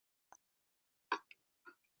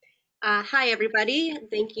Hi, everybody.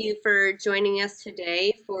 Thank you for joining us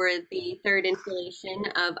today for the third installation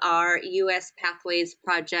of our U.S. Pathways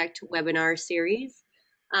Project webinar series.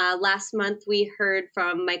 Last month, we heard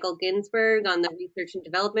from Michael Ginsberg on the research and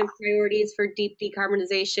development priorities for deep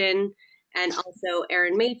decarbonization, and also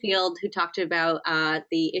Erin Mayfield, who talked about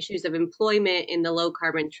the issues of employment in the low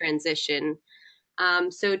carbon transition.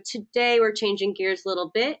 So today we're changing gears a little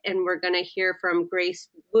bit, and we're going to hear from Grace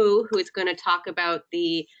Wu, who is going to talk about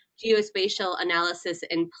the geospatial analysis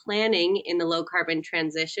and planning in the low carbon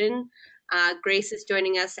transition. Grace is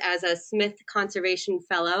joining us as a Smith Conservation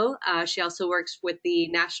Fellow. She also works with the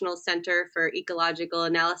National Center for Ecological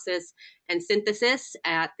Analysis and Synthesis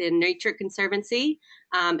at the Nature Conservancy,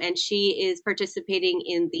 and she is participating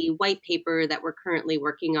in the white paper that we're currently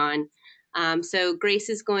working on. So Grace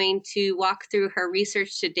is going to walk through her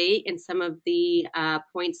research to date and some of the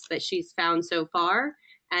points that she's found so far,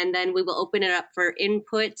 and then we will open it up for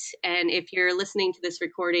input. And if you're listening to this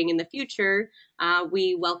recording in the future,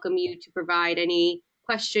 we welcome you to provide any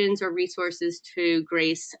questions or resources to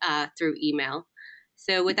Grace through email.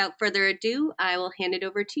 So without further ado, I will hand it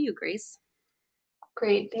over to you, Grace.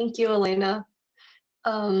 Great, thank you, Elena.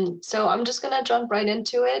 So I'm just going to jump right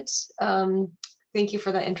into it. Thank you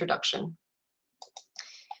for the introduction.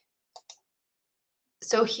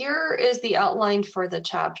 So here is the outline for the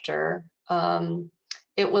chapter.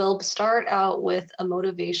 It will start out with a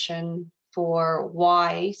motivation for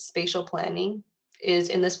why spatial planning is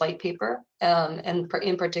in this white paper, and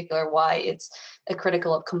in particular why it's a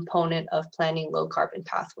critical component of planning low carbon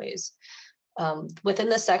pathways. Within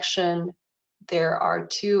the section, there are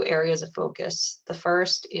two areas of focus. The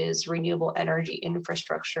first is renewable energy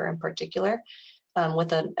infrastructure in particular,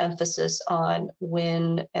 with an emphasis on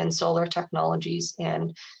wind and solar technologies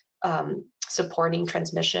and supporting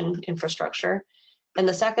transmission infrastructure. And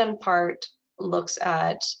the second part looks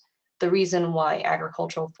at the reason why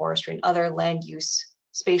agricultural, forestry, and other land use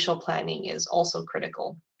spatial planning is also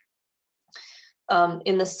critical.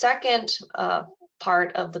 In the second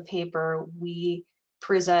part of the paper, we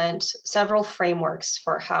present several frameworks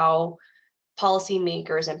for how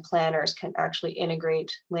policymakers and planners can actually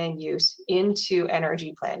integrate land use into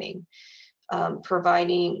energy planning,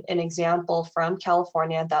 providing an example from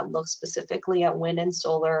California that looks specifically at wind and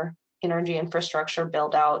solar energy infrastructure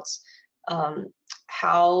build-outs,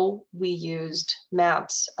 how we used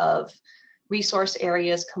maps of resource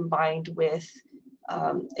areas combined with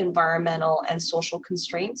environmental and social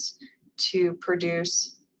constraints to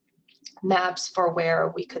produce maps for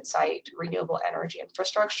where we could site renewable energy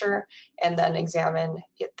infrastructure, and then examine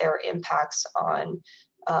their impacts on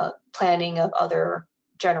planning of other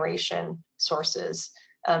generation sources,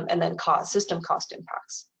 and then system cost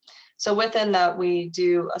impacts. So within that, we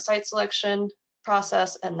do a site selection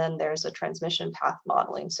process, and then there's a transmission path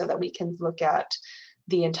modeling so that we can look at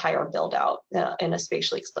the entire build out in a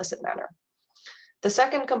spatially explicit manner. The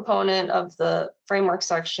second component of the framework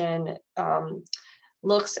section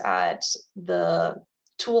looks at the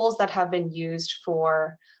tools that have been used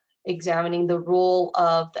for examining the role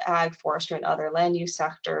of the ag, forestry, and other land use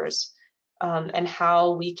sectors, and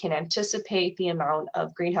how we can anticipate the amount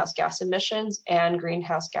of greenhouse gas emissions and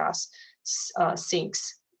greenhouse gas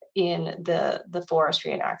sinks in the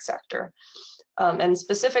forestry and ag sector. And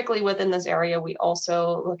specifically within this area, we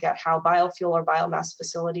also look at how biofuel or biomass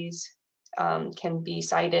facilities can be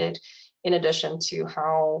sited, in addition to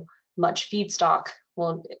how much feedstock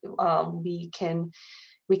we can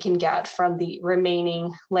get from the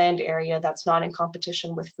remaining land area that's not in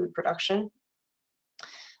competition with food production.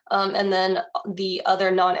 And then the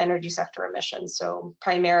other non-energy sector emissions. So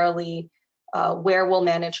primarily, where will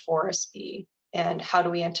managed forests be, and how do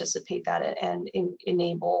we anticipate that and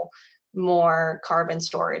enable more carbon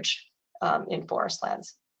storage in forest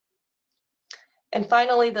lands. And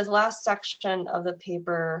finally, the last section of the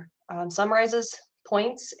paper summarizes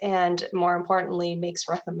points and, more importantly, makes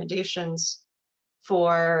recommendations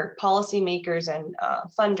for policymakers and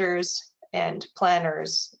funders and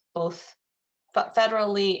planners, both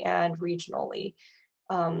federally and regionally.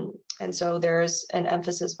 And so there's an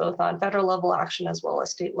emphasis both on federal level action as well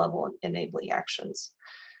as state level enabling actions.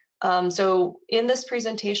 So in this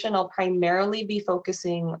presentation, I'll primarily be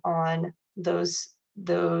focusing on those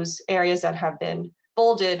areas that have been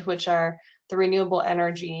bolded, which are the renewable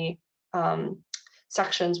energy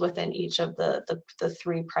sections within each of the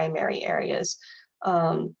three primary areas,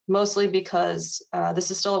 mostly because this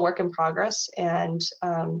is still a work in progress, and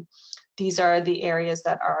these are the areas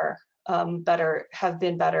that are have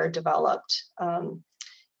been better developed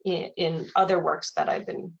in other works that I've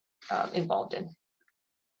been involved in.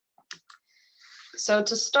 So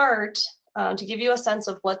to start, To give you a sense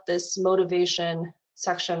of what this motivation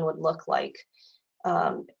section would look like,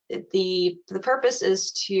 the purpose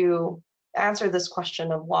is to answer this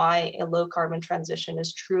question of why a low carbon transition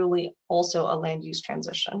is truly also a land use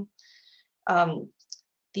transition.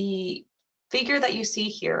 The figure that you see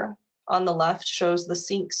here on the left shows the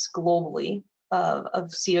sinks globally of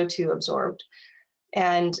CO2 absorbed.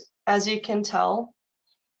 And as you can tell,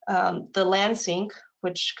 the land sink,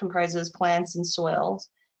 which comprises plants and soils,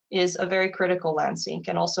 is a very critical land sink,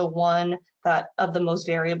 and also one that of the most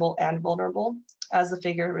variable and vulnerable, as the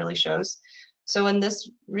figure really shows. So in this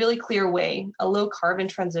really clear way, a low carbon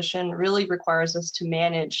transition really requires us to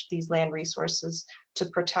manage these land resources to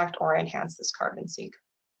protect or enhance this carbon sink.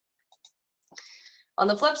 On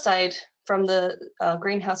the flip side, from the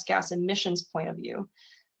greenhouse gas emissions point of view,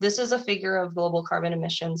 this is a figure of global carbon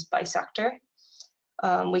emissions by sector.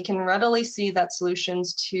 We can readily see that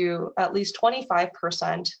solutions to at least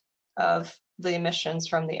 25% of the emissions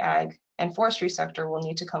from the ag and forestry sector will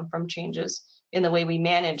need to come from changes in the way we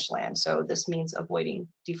manage land. So this means avoiding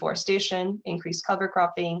deforestation, increased cover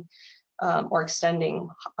cropping, or extending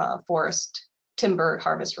forest timber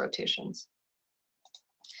harvest rotations.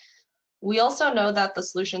 We also know that the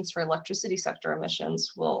solutions for electricity sector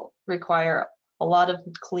emissions will require a lot of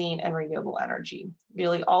clean and renewable energy,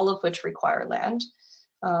 really all of which require land.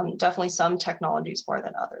 Definitely some technologies more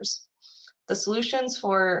than others. The solutions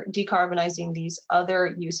for decarbonizing these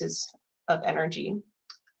other uses of energy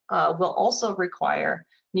will also require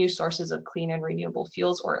new sources of clean and renewable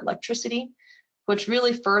fuels or electricity, which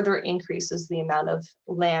really further increases the amount of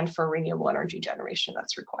land for renewable energy generation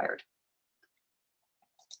that's required.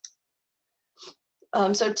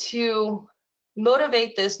 So to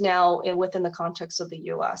motivate this now within the context of the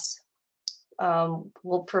US,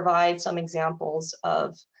 we'll provide some examples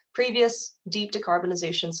of previous deep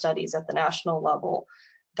decarbonization studies at the national level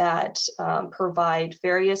that provide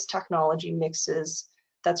various technology mixes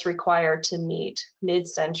that's required to meet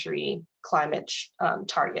mid-century climate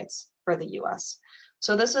targets for the US.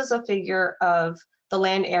 So this is a figure of the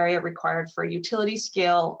land area required for utility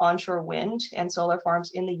scale onshore wind and solar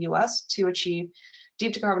farms in the US to achieve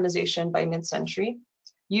deep decarbonization by mid-century,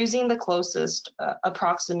 using the closest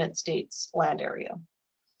approximate state's land area.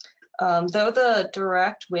 Though the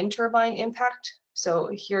direct wind turbine impact, so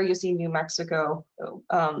here you see New Mexico,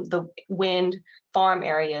 the wind farm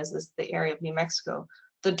areas is the area of New Mexico.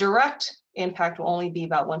 The direct impact will only be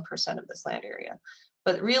about 1% of this land area.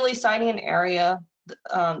 But really siting an area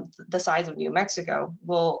the size of New Mexico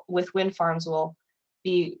with wind farms will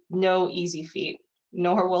be no easy feat,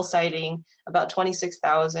 nor will siting about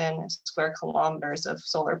 26,000 square kilometers of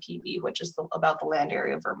solar PV, which is about the land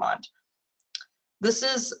area of Vermont. This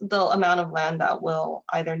is the amount of land that will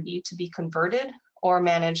either need to be converted or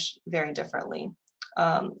managed very differently.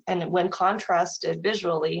 And when contrasted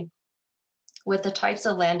visually with the types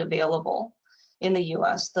of land available in the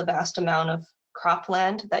US, the vast amount of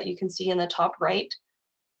cropland that you can see in the top right,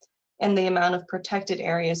 and the amount of protected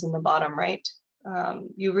areas in the bottom right,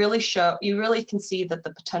 you really can see that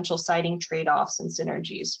the potential siting trade-offs and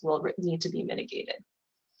synergies will need to be mitigated.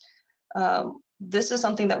 This is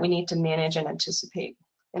something that we need to manage and anticipate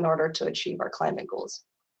in order to achieve our climate goals.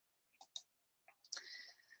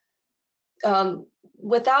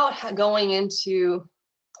 Without going into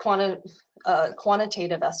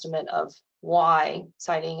quantitative estimate of why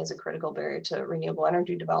siting is a critical barrier to renewable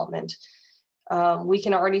energy development, we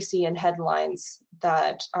can already see in headlines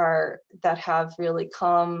that have really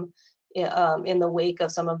come in the wake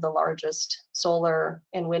of some of the largest solar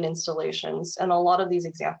and wind installations. And a lot of these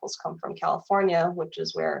examples come from California, which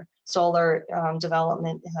is where solar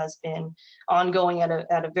development has been ongoing at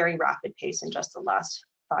a very rapid pace in just the last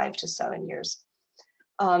 5 to 7 years.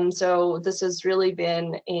 So this has really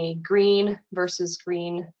been a green versus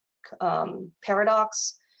green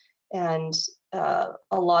paradox, and a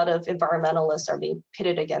lot of environmentalists are being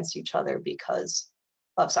pitted against each other because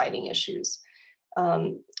of siting issues.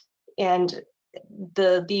 And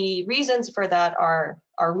the reasons for that are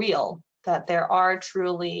real, that there are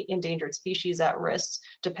truly endangered species at risk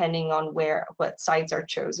depending on what sites are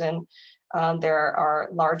chosen. There are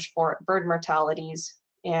large bird mortalities,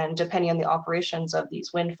 and depending on the operations of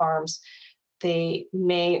these wind farms, they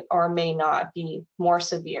may or may not be more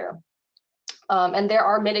severe. And there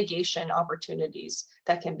are mitigation opportunities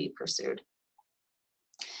that can be pursued.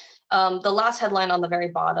 The last headline on the very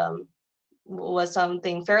bottom was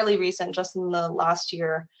something fairly recent, just in the last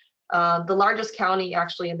year. The largest county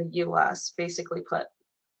actually in the US basically put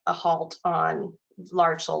a halt on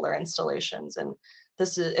large solar installations. And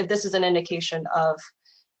if this is an indication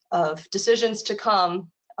of decisions to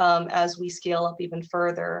come as we scale up even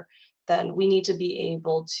further, then we need to be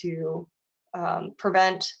able to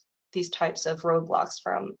prevent these types of roadblocks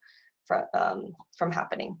from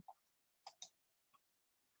happening.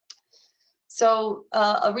 So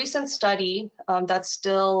a recent study that's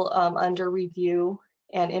still under review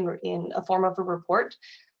and in a form of a report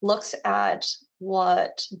looks at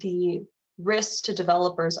what the risks to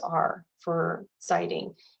developers are for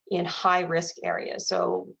siting in high-risk areas.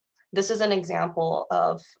 So this is an example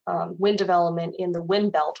of wind development in the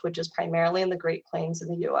wind belt, which is primarily in the Great Plains in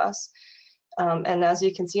the US. And as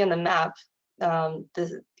you can see on the map,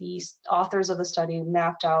 the authors of the study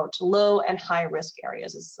mapped out low and high risk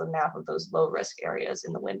areas. This is a map of those low risk areas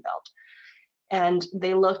in the wind belt. And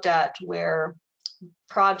they looked at where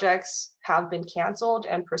projects have been canceled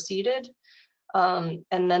and proceeded. And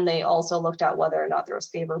then they also looked at whether or not there was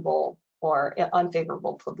favorable or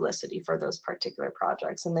unfavorable publicity for those particular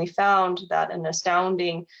projects. And they found that an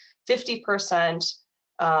astounding 50%,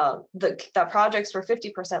 that projects were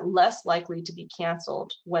 50% less likely to be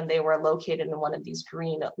canceled when they were located in one of these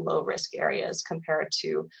green low risk areas compared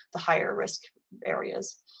to the higher risk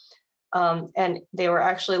areas. And they were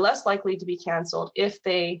actually less likely to be canceled if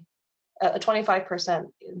they, a 25%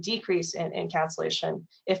 decrease in cancellation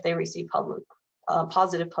if they receive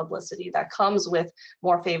positive publicity that comes with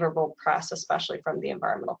more favorable press, especially from the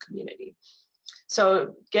environmental community.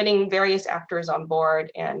 So getting various actors on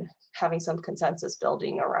board and having some consensus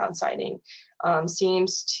building around siting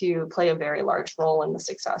seems to play a very large role in the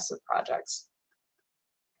success of projects.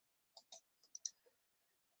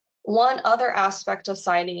 One other aspect of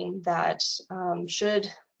siting that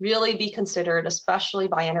should really be considered, especially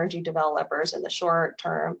by energy developers in the short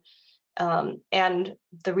term, and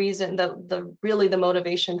the reason, really the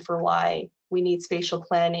motivation for why we need spatial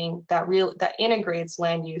planning that integrates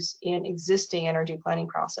land use in existing energy planning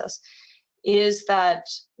process, is that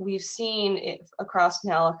we've seen across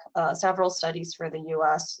now several studies for the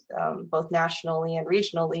US, both nationally and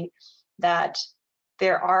regionally, that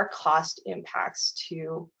there are cost impacts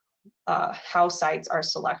to how sites are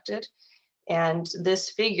selected. And this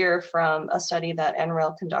figure from a study that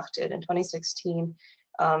NREL conducted in 2016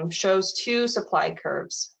 shows two supply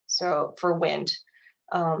curves. So for wind,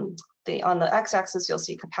 on the x-axis, you'll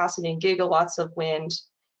see capacity in gigawatts of wind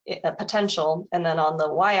potential, and then on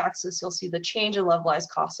the y-axis, you'll see the change in levelized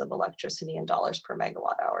costs of electricity in dollars per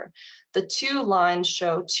megawatt hour. The two lines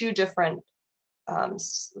show two different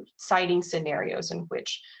siting scenarios in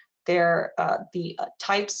which the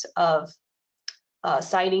types of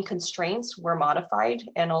siting constraints were modified,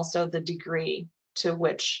 and also the degree to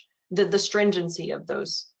which the stringency of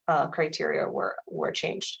those criteria were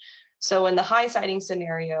changed. So in the high siting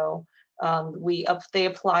scenario, they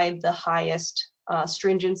applied the highest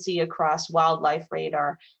stringency across wildlife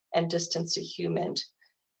radar and distance to human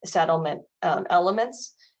settlement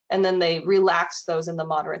elements, and then they relaxed those in the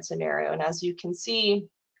moderate scenario. And as you can see,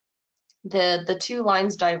 the two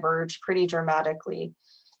lines diverge pretty dramatically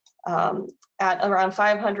at around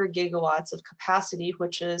 500 gigawatts of capacity,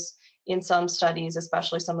 which is, in some studies,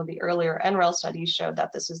 especially some of the earlier NREL studies, showed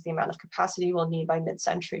that this is the amount of capacity we'll need by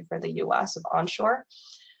mid-century for the US of onshore.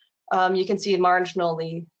 You can see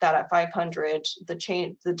marginally that at 500,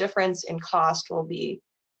 the difference in cost will be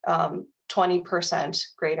 20%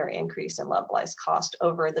 greater increase in levelized cost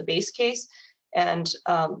over the base case, and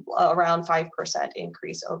around 5%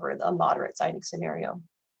 increase over the moderate siting scenario.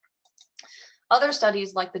 Other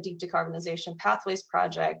studies like the Deep Decarbonization Pathways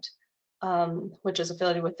Project, which is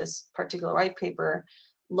affiliated with this particular white paper,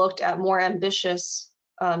 looked at more ambitious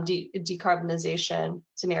decarbonization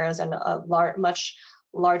scenarios and a much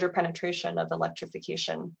larger penetration of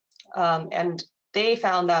electrification. And they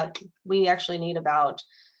found that we actually need about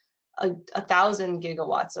 1,000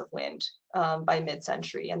 gigawatts of wind by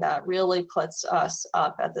mid-century, and that really puts us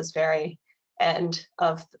up at this very end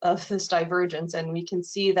of this divergence. And we can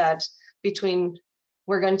see that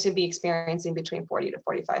we're going to be experiencing between 40 to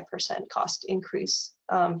 45% cost increase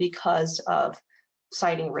because of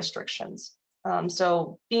siting restrictions.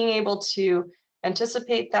 So being able to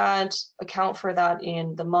anticipate that, account for that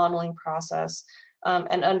in the modeling process,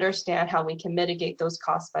 and understand how we can mitigate those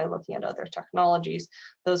costs by looking at other technologies,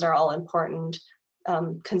 those are all important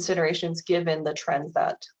considerations given the trends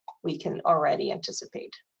that we can already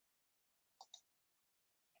anticipate.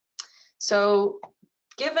 So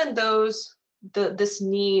given this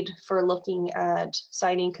need for looking at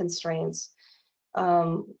siting constraints,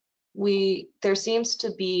 there seems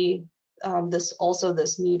to be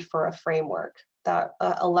this need for a framework that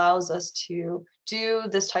allows us to do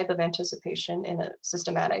this type of anticipation in a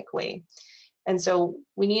systematic way. And so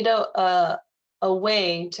we need a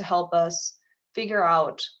way to help us figure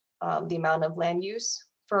out the amount of land use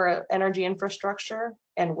for energy infrastructure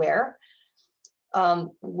and where.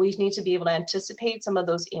 We need to be able to anticipate some of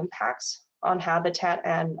those impacts on habitat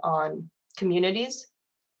and on communities.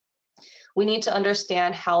 We need to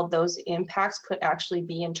understand how those impacts could actually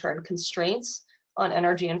be in turn constraints on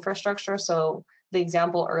energy infrastructure. So the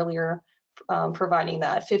example earlier, providing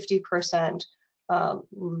that 50%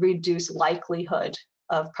 reduced likelihood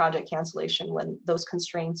of project cancellation when those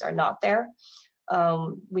constraints are not there.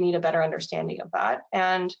 We need a better understanding of that,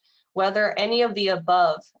 and whether any of the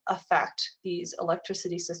above affect these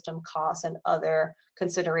electricity system costs and other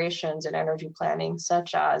considerations in energy planning,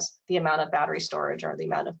 such as the amount of battery storage or the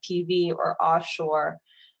amount of PV or offshore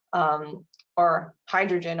or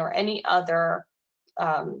hydrogen or any other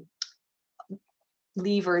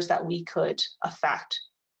levers that we could affect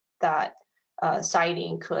that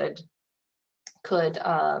siting could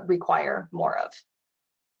require more of.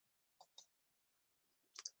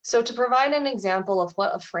 So to provide an example of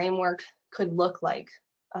what a framework could look like,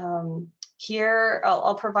 here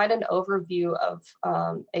I'll provide an overview of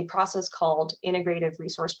a process called Integrated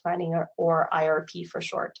Resource Planning, or IRP for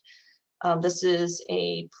short. This is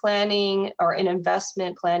a planning or an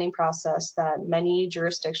investment planning process that many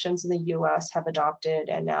jurisdictions in the US have adopted,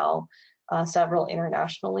 and now several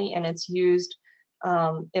internationally, and it's used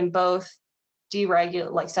in both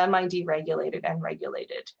semi-deregulated and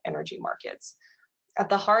regulated energy markets. At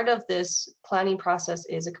the heart of this planning process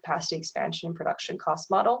is a capacity expansion and production cost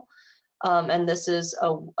model. And this is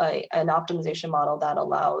an optimization model that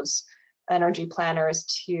allows energy planners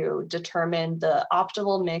to determine the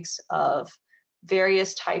optimal mix of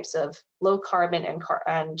various types of low carbon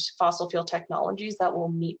and fossil fuel technologies that will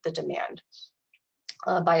meet the demand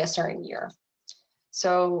by a certain year.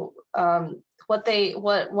 So one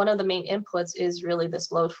of the main inputs is really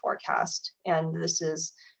this load forecast, and this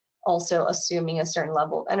is also assuming a certain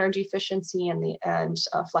level of energy efficiency and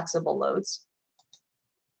flexible loads.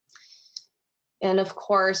 And of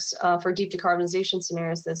course, for deep decarbonization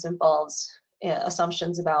scenarios, this involves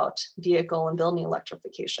assumptions about vehicle and building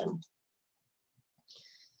electrification.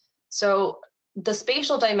 So the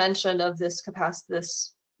spatial dimension of this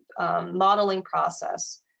modeling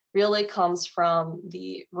process really comes from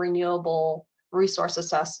the renewable resource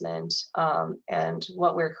assessment and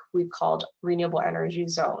what we've called renewable energy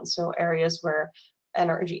zones, so areas where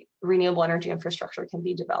renewable energy infrastructure can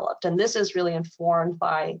be developed. And this is really informed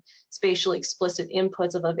by spatially explicit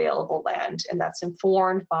inputs of available land, and that's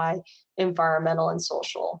informed by environmental and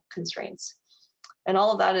social constraints. And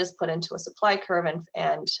all of that is put into a supply curve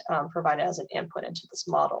and provided as an input into this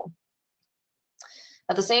model.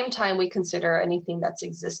 At the same time, we consider anything that's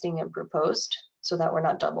existing and proposed so that we're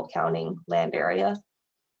not double counting land area.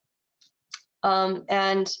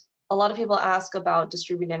 And a lot of people ask about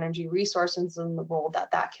distributed energy resources and the role that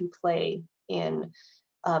that can play in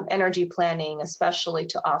energy planning, especially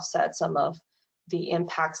to offset some of the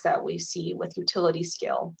impacts that we see with utility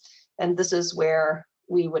scale. And this is where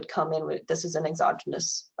we would come in with, this is an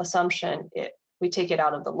exogenous assumption. We take it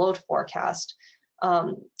out of the load forecast,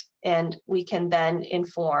 and we can then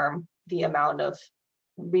inform the amount of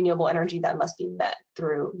renewable energy that must be met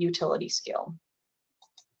through utility scale.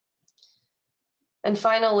 And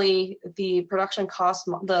finally, the production cost,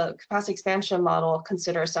 the capacity expansion model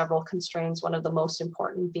considers several constraints, one of the most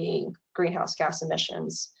important being greenhouse gas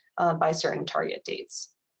emissions by certain target dates.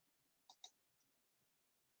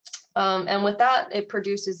 And with that, it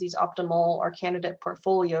produces these optimal or candidate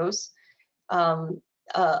portfolios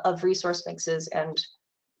of resource mixes, and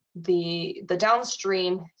the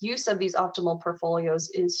downstream use of these optimal portfolios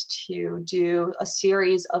is to do a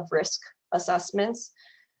series of risk assessments,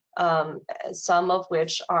 some of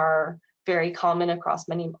which are very common across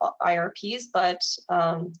many IRPs, but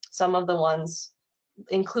some of the ones,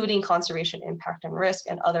 including conservation impact and risk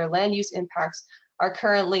and other land use impacts, are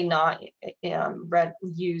currently not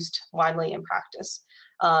used widely in practice.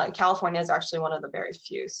 California is actually one of the very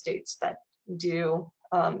few states that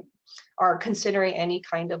are considering any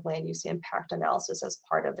kind of land use impact analysis as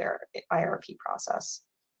part of their IRP process.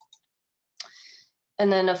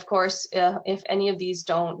 And then, of course, if any of these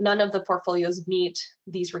none of the portfolios meet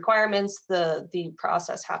these requirements, the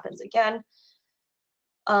process happens again.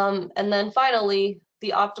 And then finally,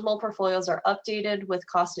 the optimal portfolios are updated with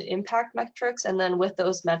cost and impact metrics. And then with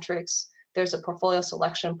those metrics, there's a portfolio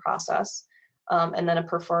selection process, and then a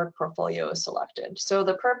preferred portfolio is selected. So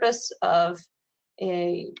the purpose of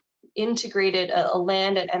a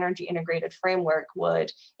land and energy integrated framework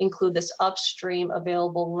would include this upstream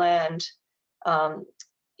available land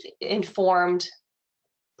informed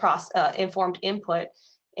input,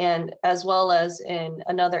 and as well as in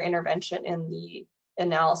another intervention in the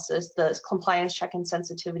analysis, the compliance check and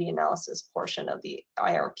sensitivity analysis portion of the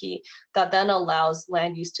IRP, that then allows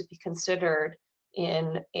land use to be considered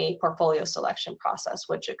in a portfolio selection process,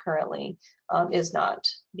 which it currently is not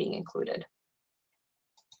being included.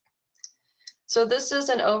 So this is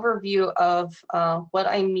an overview of what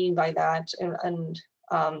I mean by that, and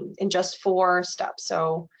in just 4 steps.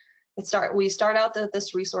 So we start out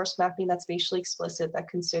this resource mapping that's spatially explicit, that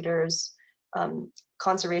considers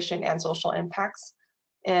conservation and social impacts,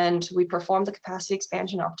 and we perform the capacity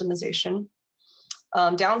expansion optimization.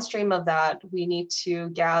 Downstream of that, we need to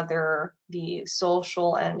gather the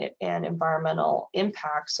social and environmental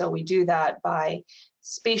impact. So we do that by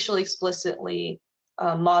spatially explicitly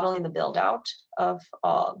modeling the build out of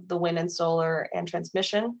the wind and solar and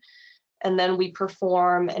transmission. And then we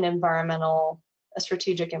perform a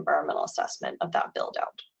strategic environmental assessment of that build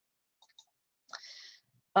out.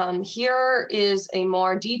 Here is a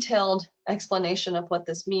more detailed explanation of what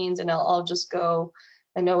this means, and I'll just go,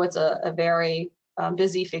 I know it's a very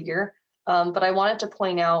busy figure, but I wanted to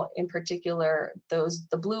point out in particular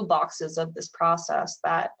the blue boxes of this process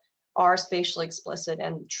that are spatially explicit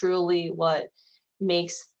and truly what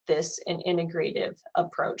makes this an integrative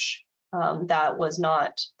approach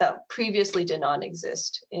that previously did not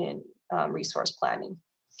exist in resource planning.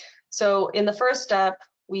 So in the first step,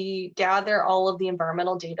 we gather all of the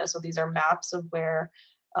environmental data. So these are maps of where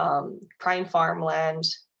prime farmland,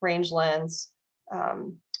 rangelands,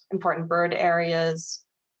 important bird areas,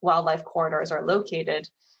 wildlife corridors are located.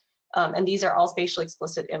 And these are all spatially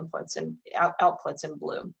explicit inputs and outputs in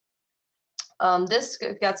blue. This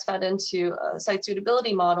gets fed into a site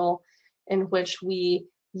suitability model in which we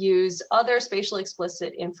use other spatially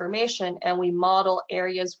explicit information, and we model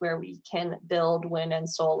areas where we can build wind and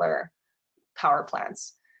solar power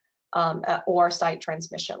plants or site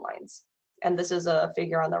transmission lines. And this is a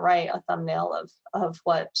figure on the right, a thumbnail of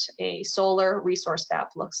what a solar resource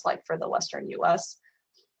map looks like for the Western US.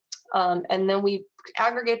 And then we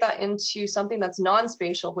aggregate that into something that's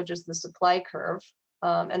non-spatial, which is the supply curve.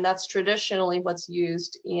 And that's traditionally what's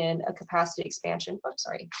used in a capacity expansion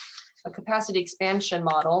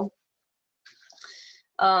model.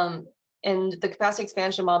 And the capacity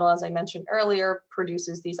expansion model, as I mentioned earlier,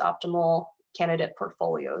 produces these optimal candidate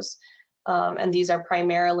portfolios. And these are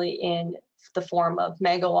primarily in the form of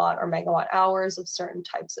megawatt or megawatt hours of certain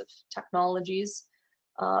types of technologies.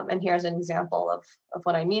 And here's an example of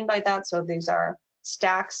what I mean by that. So these are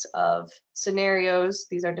stacks of scenarios.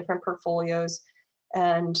 These are different portfolios.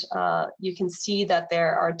 And you can see that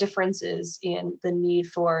there are differences in the need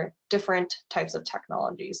for different types of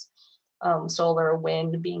technologies. Solar,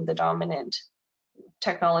 wind being the dominant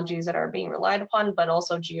technologies that are being relied upon, but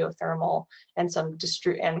also geothermal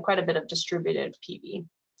and quite a bit of distributed PV.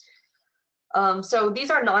 So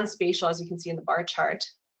these are non-spatial, as you can see in the bar chart.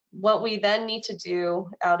 What we then need to do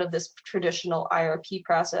out of this traditional IRP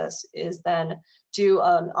process is then do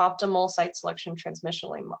an optimal site selection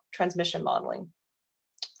transmission modeling.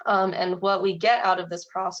 And what we get out of this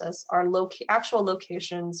process are actual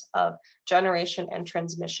locations of generation and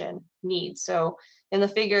transmission needs. So in the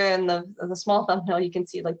figure in the small thumbnail, you can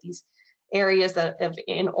see like these areas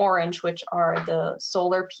in orange, which are the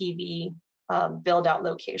solar PV build out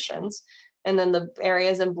locations. And then the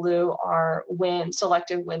areas in blue are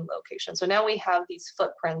selected wind locations. So now we have these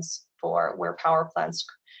footprints for where power plants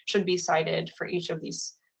should be sited for each of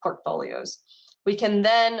these portfolios. We can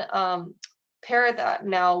then pair that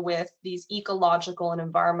now with these ecological and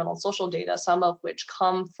environmental social data, some of which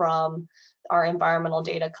come from our environmental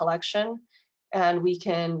data collection. And we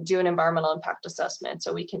can do an environmental impact assessment.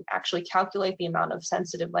 So we can actually calculate the amount of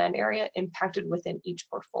sensitive land area impacted within each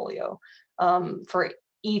portfolio for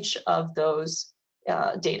each of those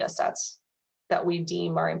data sets that we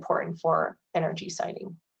deem are important for energy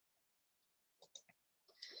siting.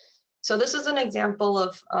 So this is an example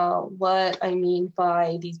of what I mean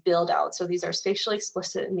by these build outs. So these are spatially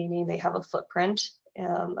explicit, meaning they have a footprint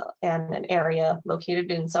and an area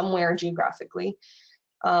located in somewhere geographically.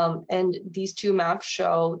 And these two maps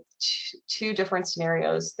show two different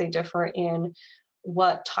scenarios. They differ in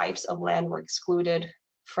what types of land were excluded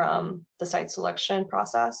from the site selection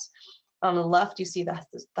process. On the left, you see the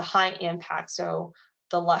high impact. So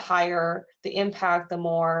the higher the impact, the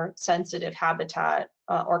more sensitive habitat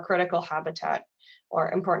or critical habitat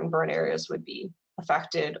or important bird areas would be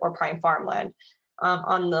affected, or prime farmland.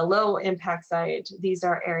 On the low impact side, these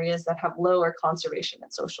are areas that have lower conservation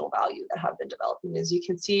and social value that have been developed. And as you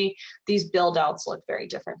can see, these build outs look very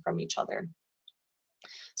different from each other.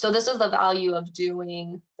 So this is the value of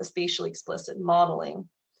doing the spatially explicit modeling.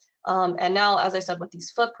 And now, as I said, with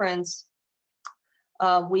these footprints,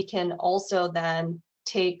 we can also then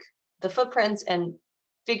take the footprints and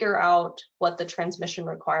figure out what the transmission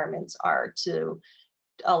requirements are to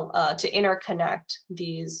interconnect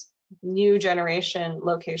these new generation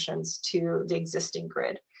locations to the existing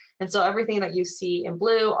grid. And so everything that you see in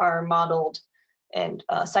blue are modeled and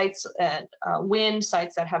sites and wind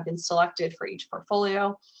sites that have been selected for each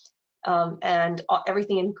portfolio. And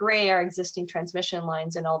everything in gray are existing transmission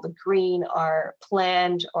lines, and all the green are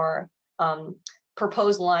planned or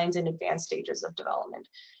proposed lines in advanced stages of development.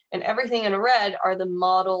 And everything in red are the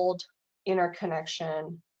modeled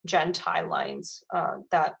interconnection gen tie lines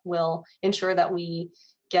that will ensure that we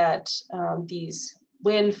get these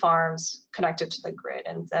wind farms connected to the grid.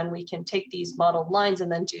 And then we can take these modeled lines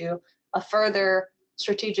and then do a further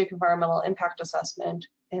strategic environmental impact assessment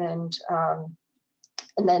and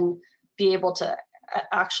then be able to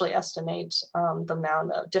actually estimate the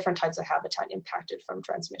amount of different types of habitat impacted from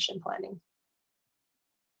transmission planning.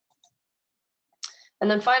 And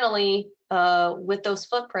then finally, with those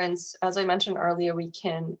footprints, as I mentioned earlier, we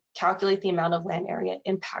can calculate the amount of land area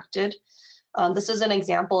impacted. This is an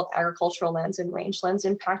example of agricultural lands and rangelands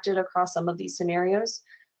impacted across some of these scenarios.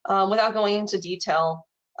 Without going into detail,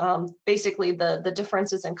 basically the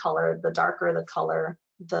differences in color, the darker the color,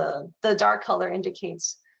 the dark color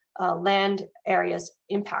indicates land areas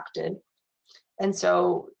impacted. And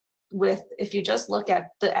so if you just look at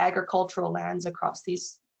the agricultural lands across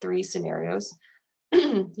these three scenarios,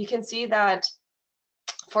 you can see that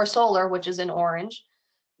for solar, which is in orange,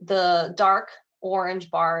 the dark orange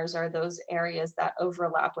bars are those areas that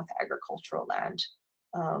overlap with agricultural land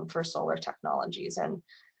for solar technologies. And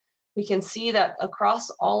we can see that across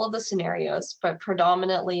all of the scenarios, but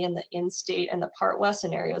predominantly in the in-state and the Part West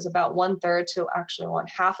scenarios, about 1/3 to actually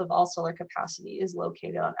 1/2 of all solar capacity is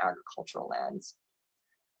located on agricultural lands,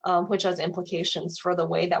 which has implications for the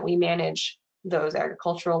way that we manage those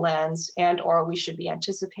agricultural lands, and or we should be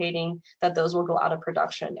anticipating that those will go out of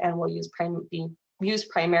production and will be used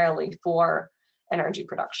primarily for energy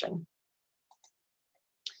production.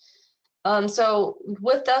 So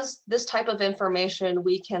with this type of information,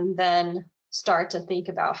 we can then start to think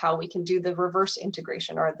about how we can do the reverse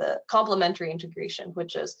integration or the complementary integration,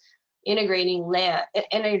 which is integrating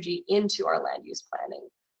energy into our land use planning,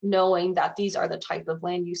 knowing that these are the type of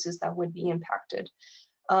land uses that would be impacted.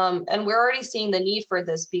 And we're already seeing the need for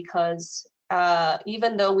this because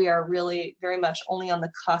even though we are really very much only on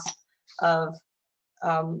the cusp of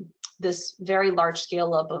this very large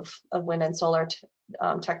scale up of wind and solar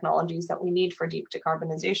technologies that we need for deep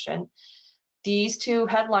decarbonization, these two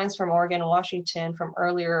headlines from Oregon and Washington from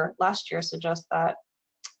earlier last year suggest that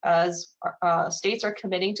as states are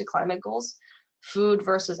committing to climate goals, food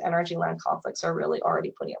versus energy land conflicts are really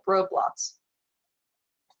already putting up roadblocks.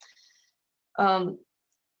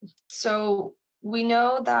 So we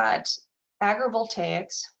know that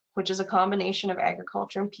agrivoltaics, which is a combination of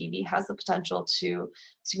agriculture and PV, has the potential to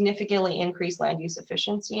significantly increase land use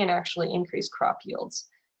efficiency and actually increase crop yields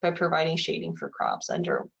by providing shading for crops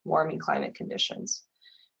under warming climate conditions.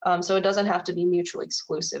 So it doesn't have to be mutually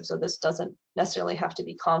exclusive. So this doesn't necessarily have to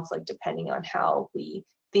be conflict depending on how we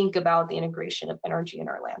think about the integration of energy in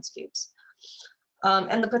our landscapes.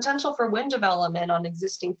 And the potential for wind development on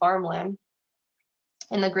existing farmland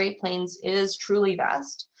in the Great Plains is truly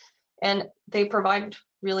vast, and they provide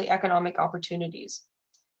really economic opportunities.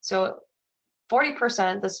 So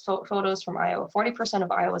 40%, this photos from Iowa, 40%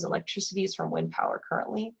 of Iowa's electricity is from wind power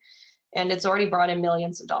currently, and it's already brought in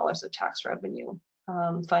millions of dollars of tax revenue,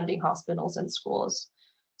 funding hospitals and schools.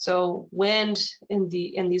 So wind in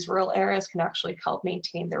these rural areas can actually help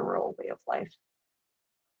maintain their rural way of life.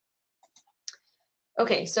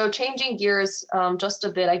 Okay, so changing gears just a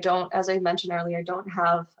bit, as I mentioned earlier, I don't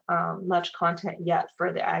have much content yet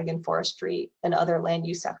for the ag and forestry and other land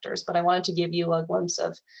use sectors, but I wanted to give you a glimpse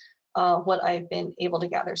of what I've been able to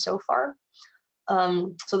gather so far.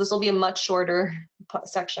 So this will be a much shorter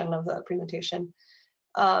section of the presentation.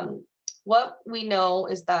 What we know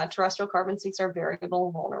is that terrestrial carbon sinks are variable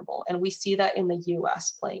and vulnerable, and we see that in the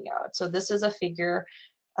US playing out. So this is a figure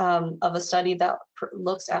of a study that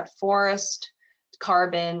looks at forest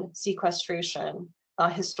carbon sequestration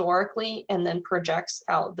historically, and then projects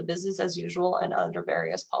out the business as usual and under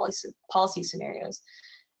various policy scenarios.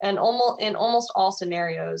 And in almost all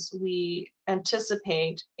scenarios, we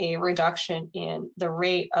anticipate a reduction in the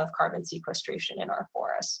rate of carbon sequestration in our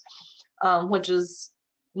forests, which is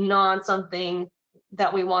not something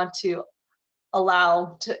that we want to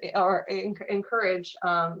allow to or encourage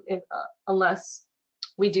unless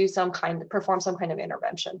we do perform some kind of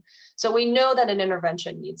intervention. So we know that an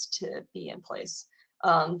intervention needs to be in place.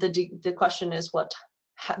 The question is what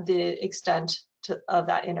the extent of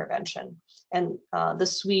that intervention, and the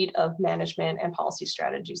suite of management and policy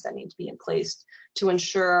strategies that need to be in place to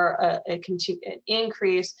ensure an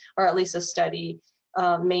increase, or at least a steady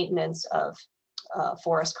maintenance of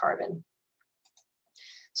forest carbon.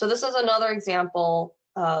 So this is another example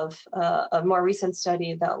of a more recent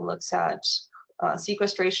study that looks at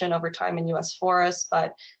sequestration over time in US forests,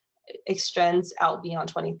 but extends out beyond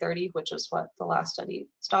 2030, which is what the last study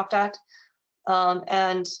stopped at.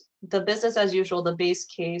 And the business as usual, the base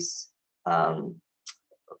case,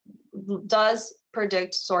 does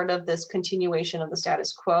predict sort of this continuation of the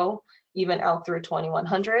status quo, even out through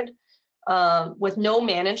 2100. With no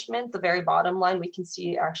management, the very bottom line, we can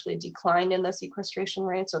see actually a decline in the sequestration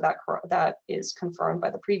rate. So that is confirmed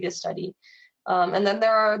by the previous study. And then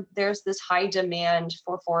there's this high demand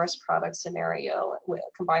for forest product scenario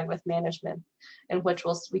combined with management, in which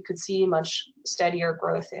we could see much steadier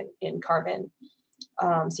growth in carbon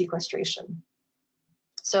sequestration.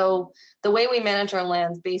 So the way we manage our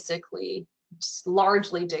lands basically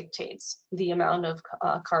largely dictates the amount of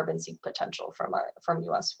carbon sink potential from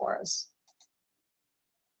US forests.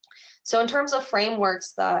 So in terms of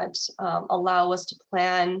frameworks that allow us to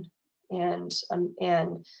plan and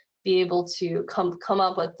be able to come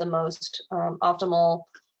up with the most optimal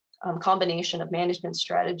combination of management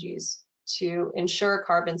strategies to ensure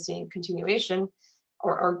carbon sink continuation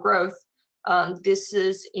or growth, this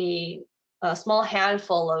is a small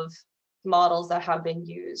handful of models that have been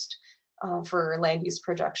used for land use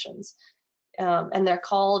projections. And they're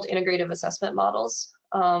called integrative assessment models.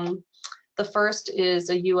 The first is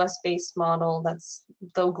a US-based model that's,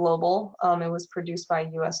 though global, it was produced by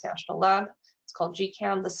US National Lab. It's called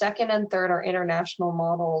GCAM. The second and third are international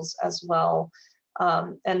models as well.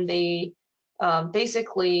 And they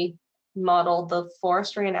basically model the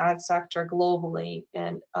forestry and ag sector globally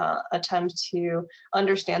and attempt to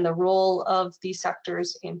understand the role of these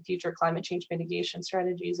sectors in future climate change mitigation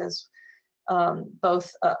strategies as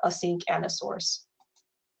both a sink and a source.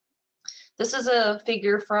 This is a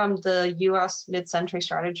figure from the US Mid-Century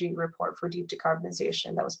Strategy Report for Deep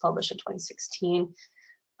Decarbonization that was published in 2016.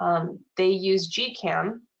 They used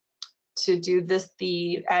GCAM to do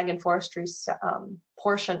the ag and forestry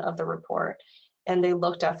portion of the report. And they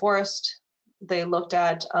looked at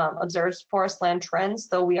observed forest land trends,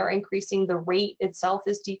 though we are increasing, the rate itself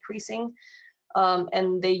is decreasing.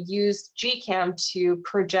 And they used GCAM to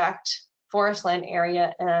project forest land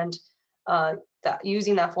area and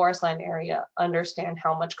using that forest land area, understand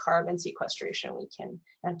how much carbon sequestration we can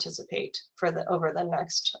anticipate for over the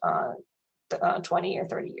next 20 or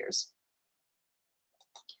 30 years.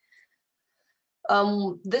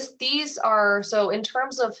 These are, so in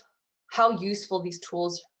terms of how useful these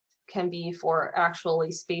tools can be for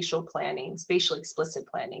actually spatial planning, spatially explicit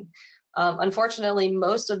planning. Unfortunately,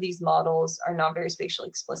 most of these models are not very spatially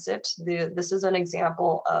explicit. This is an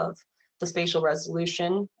example of the spatial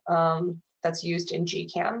resolution that's used in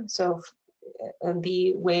GCAM. So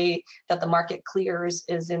the way that the market clears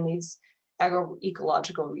is in these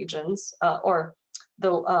agroecological regions, or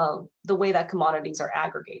the way that commodities are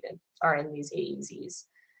aggregated are in these AEZs.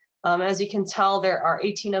 As you can tell, there are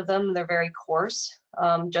 18 of them. They're very coarse.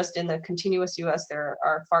 Just in the continuous US, there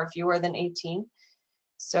are far fewer than 18.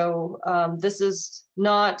 So this is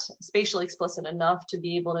not spatially explicit enough to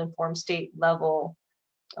be able to inform state level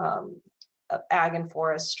ag and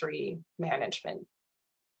forestry management.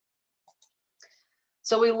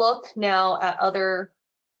 So we look now at other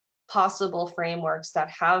possible frameworks that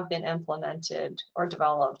have been implemented or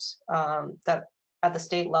developed that at the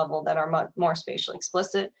state level that are much more spatially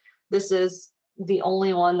explicit. This is the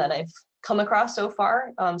only one that I've come across so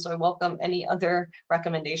far, so I welcome any other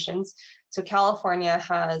recommendations. So California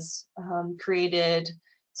has created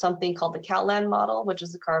something called the CalLand model, which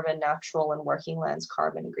is the carbon natural and working lands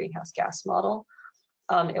carbon and greenhouse gas model.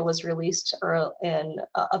 It was released in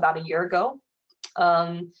about a year ago,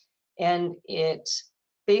 and it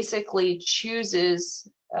basically chooses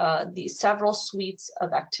these several suites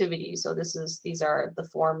of activities. So these are the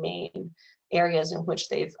four main areas in which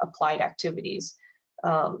they've applied activities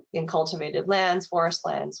in cultivated lands, forest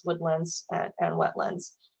lands, woodlands, and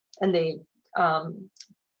wetlands. And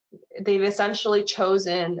they've essentially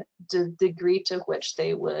chosen the degree to which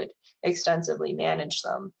they would extensively manage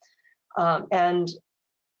them. And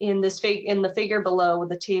in the figure below with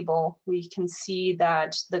the table, we can see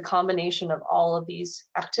that the combination of all of these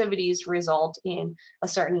activities result in a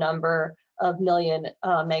certain number of million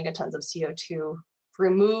megatons of CO2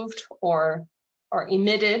 removed or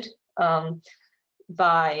emitted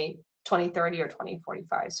by 2030 or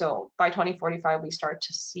 2045. So by 2045, we start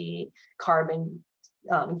to see carbon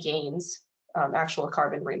gains, actual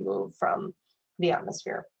carbon removed from the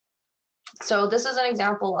atmosphere. So this is an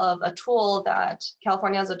example of a tool that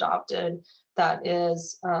California has adopted that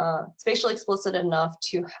is spatially explicit enough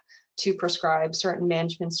to prescribe certain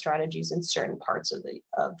management strategies in certain parts of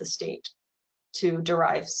the state to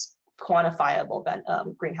derive quantifiable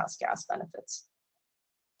greenhouse gas benefits.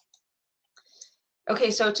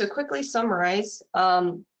 Okay, so to quickly summarize,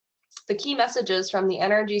 the key messages from the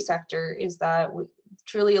energy sector is that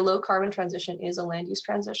truly a low carbon transition is a land use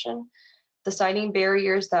transition. The siting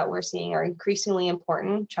barriers that we're seeing are increasingly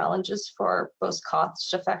important challenges for both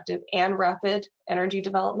cost-effective and rapid energy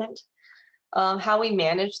development. How we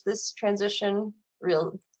manage this transition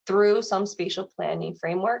through some spatial planning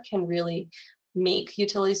framework can really make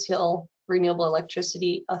utility-scale renewable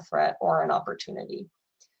electricity a threat or an opportunity.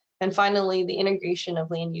 And finally, the integration of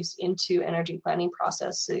land use into energy planning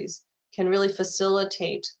processes can really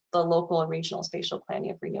facilitate the local and regional spatial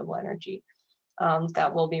planning of renewable energy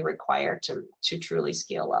that will be required to truly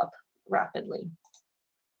scale up rapidly.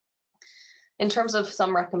 In terms of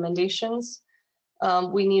some recommendations,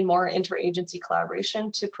 we need more interagency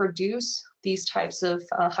collaboration to produce these types of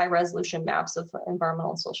high resolution maps of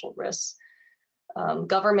environmental and social risks.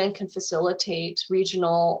 Government can facilitate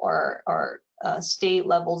regional or state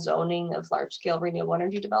level zoning of large scale renewable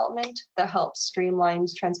energy development that helps streamline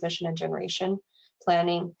transmission and generation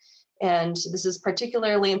planning. And this is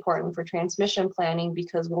particularly important for transmission planning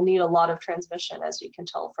because we'll need a lot of transmission, as you can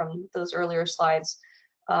tell from those earlier slides,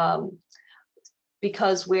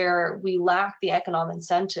 because where we lack the economic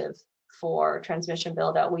incentive for transmission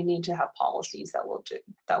build out, we need to have policies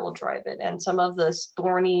that will drive it. And some of the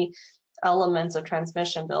thorny elements of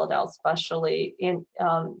transmission build out, especially in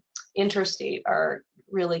interstate, are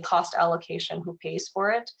really cost allocation, who pays for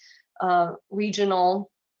it, regional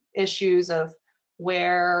issues of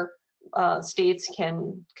where states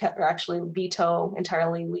can actually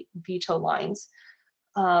entirely veto lines.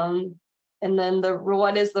 And then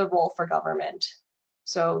what is the role for government?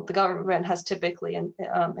 So the government has typically, in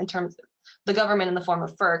terms of the government in the form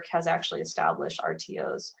of FERC, has actually established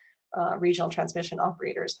RTOs, regional transmission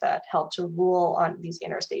operators, that help to rule on these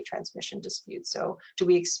interstate transmission disputes. So do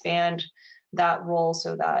we expand that role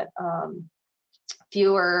so that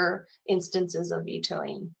fewer instances of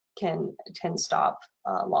vetoing can stop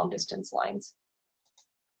long distance lines?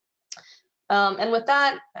 And with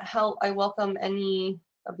that, I welcome any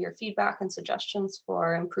of your feedback and suggestions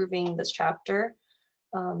for improving this chapter.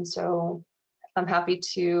 So I'm happy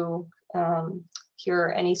to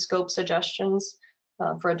hear any scope suggestions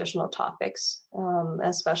for additional topics,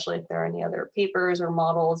 especially if there are any other papers or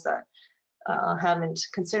models that haven't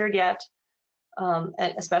considered yet,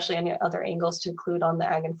 and especially any other angles to include on the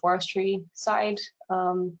ag and forestry side,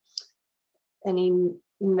 any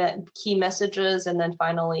key messages, and then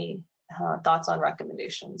finally thoughts on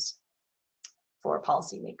recommendations for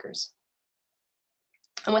policymakers.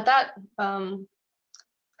 And with that,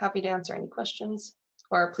 happy to answer any questions,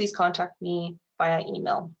 or please contact me via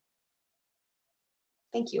email.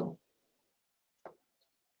 Thank you.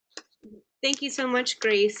 Thank you so much,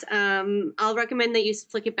 Grace. I'll recommend that you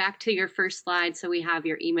flick it back to your first slide so we have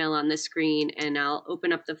your email on the screen, and I'll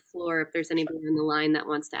open up the floor if there's anybody on the line that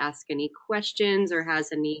wants to ask any questions or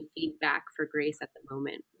has any feedback for Grace at the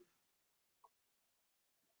moment.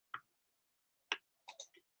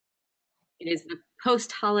 It is the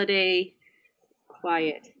post-holiday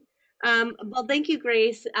quiet. Well, thank you,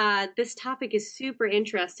 Grace. This topic is super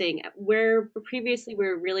interesting. Where previously we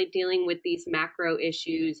were really dealing with these macro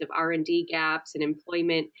issues of R&D gaps and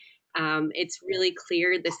employment, it's really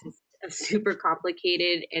clear this is a super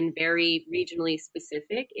complicated and very regionally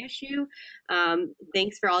specific issue.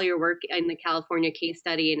 Thanks for all your work in the California case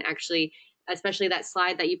study, and actually, especially that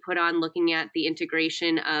slide that you put on looking at the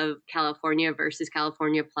integration of California versus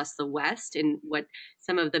California plus the West, and what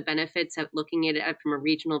some of the benefits of looking at it from a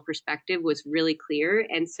regional perspective was really clear.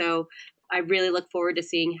 And so I really look forward to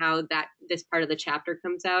seeing how this part of the chapter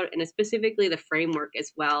comes out, and specifically the framework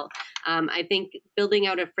as well. I think building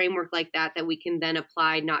out a framework like that we can then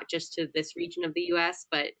apply not just to this region of the US,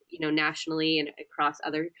 but nationally and across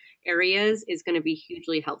other areas is going to be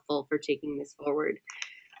hugely helpful for taking this forward.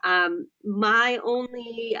 My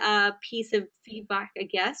only piece of feedback, I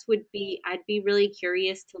guess, would be I'd be really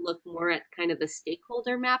curious to look more at kind of the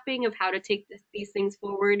stakeholder mapping of how to take these things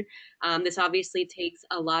forward. This obviously takes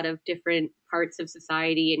a lot of different parts of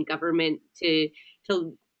society and government to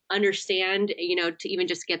understand, to even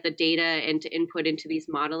just get the data and to input into these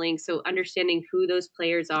modeling. So understanding who those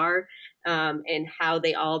players are and how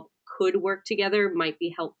they all could work together might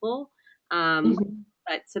be helpful.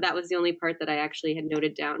 But so that was the only part that I actually had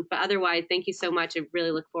noted down. But otherwise, thank you so much. I really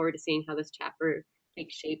look forward to seeing how this chapter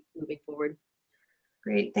takes shape moving forward.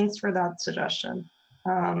 Great, thanks for that suggestion.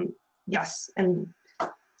 Yes, and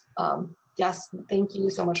yes, thank you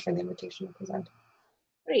so much for the invitation to present.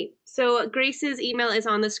 Great. So Grace's email is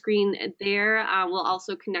on the screen there. We'll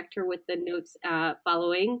also connect her with the notes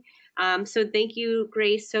following. So thank you,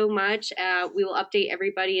 Grace, so much. We will update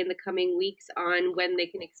everybody in the coming weeks on when they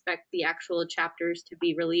can expect the actual chapters to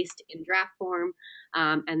be released in draft form.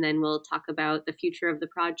 And then we'll talk about the future of the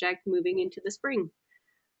project moving into the spring.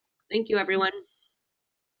 Thank you, everyone.